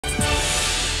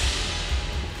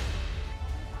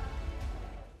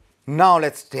Now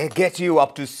let's get you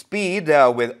up to speed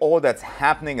with all that's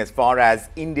happening as far as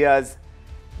India's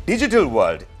digital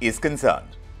world is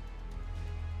concerned.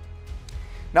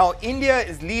 Now, India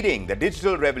is leading the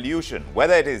digital revolution,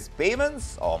 whether it is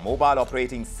payments or mobile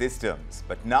operating systems.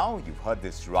 But now, you've heard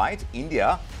this right,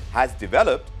 India has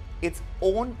developed its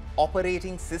own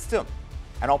operating system.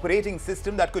 An operating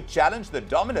system that could challenge the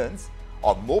dominance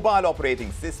of mobile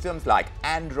operating systems like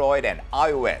Android and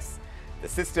iOS, the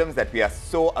systems that we are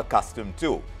so accustomed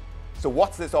to. So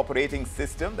what's this operating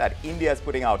system that India is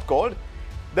putting out called?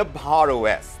 The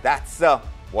Bharos. That's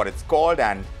what it's called,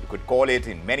 and you could call it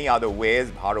in many other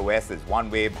ways. Bharos is one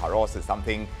way, Bharos is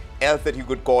something else that you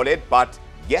could call it. But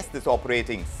yes, this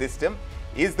operating system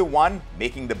is the one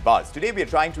making the buzz. Today we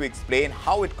are trying to explain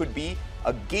how it could be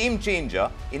a game changer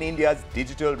in India's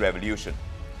digital revolution.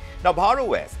 Now,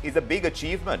 Bharos is a big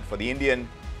achievement for the Indian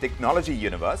technology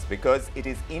universe because it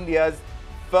is India's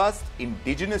first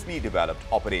indigenously developed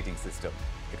operating system.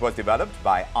 It was developed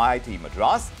by IIT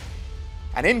Madras,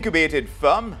 an incubated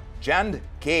firm,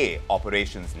 J&K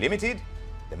Operations Limited.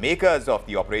 The makers of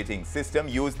the operating system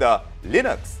use the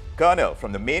Linux kernel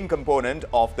from the main component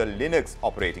of the Linux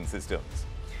operating systems.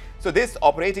 So this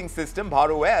operating system,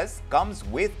 Bharos, comes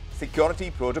with security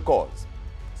protocols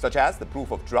such as the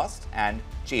proof of trust and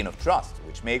chain of trust,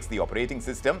 which makes the operating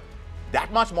system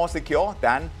that much more secure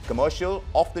than commercial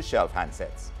off-the-shelf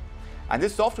handsets. And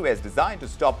this software is designed to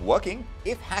stop working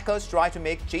if hackers try to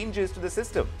make changes to the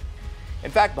system.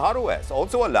 In fact, Bharos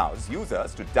also allows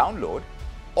users to download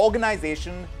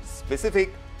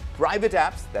organization-specific private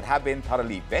apps that have been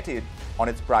thoroughly vetted on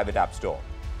its private app store,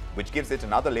 which gives it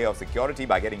another layer of security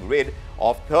by getting rid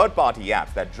of third-party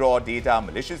apps that draw data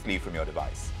maliciously from your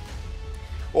device.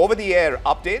 Over-the-air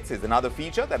updates is another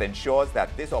feature that ensures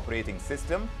that this operating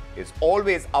system is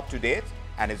always up to date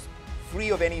and is free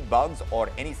of any bugs or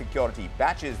any security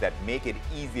patches that make it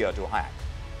easier to hack.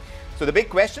 So the big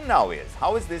question now is,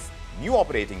 how is this new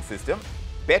operating system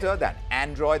better than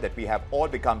Android that we have all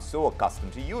become so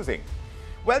accustomed to using?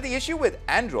 Well, the issue with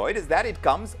Android is that it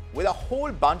comes with a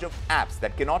whole bunch of apps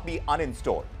that cannot be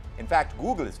uninstalled. In fact,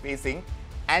 Google is facing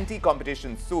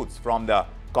anti-competition suits from the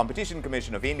Competition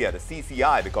Commission of India, the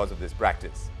CCI, because of this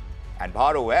practice. And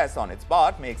Bharos, on its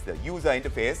part, makes the user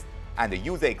interface and the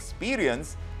user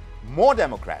experience more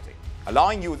democratic,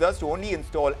 allowing users to only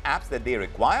install apps that they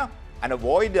require and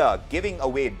avoid giving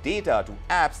away data to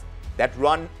apps that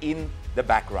run in the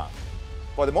background.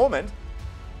 For the moment,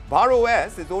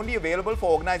 Bharos is only available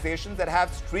for organizations that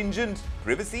have stringent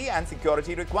privacy and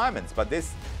security requirements. But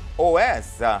this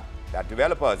OS that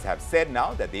developers have said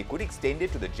now that they could extend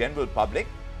it to the general public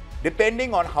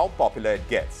depending on how popular it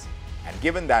gets. And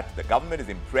given that the government is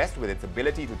impressed with its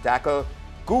ability to tackle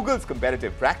Google's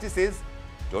competitive practices,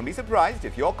 don't be surprised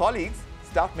if your colleagues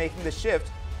start making the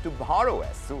shift to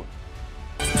Bharos soon.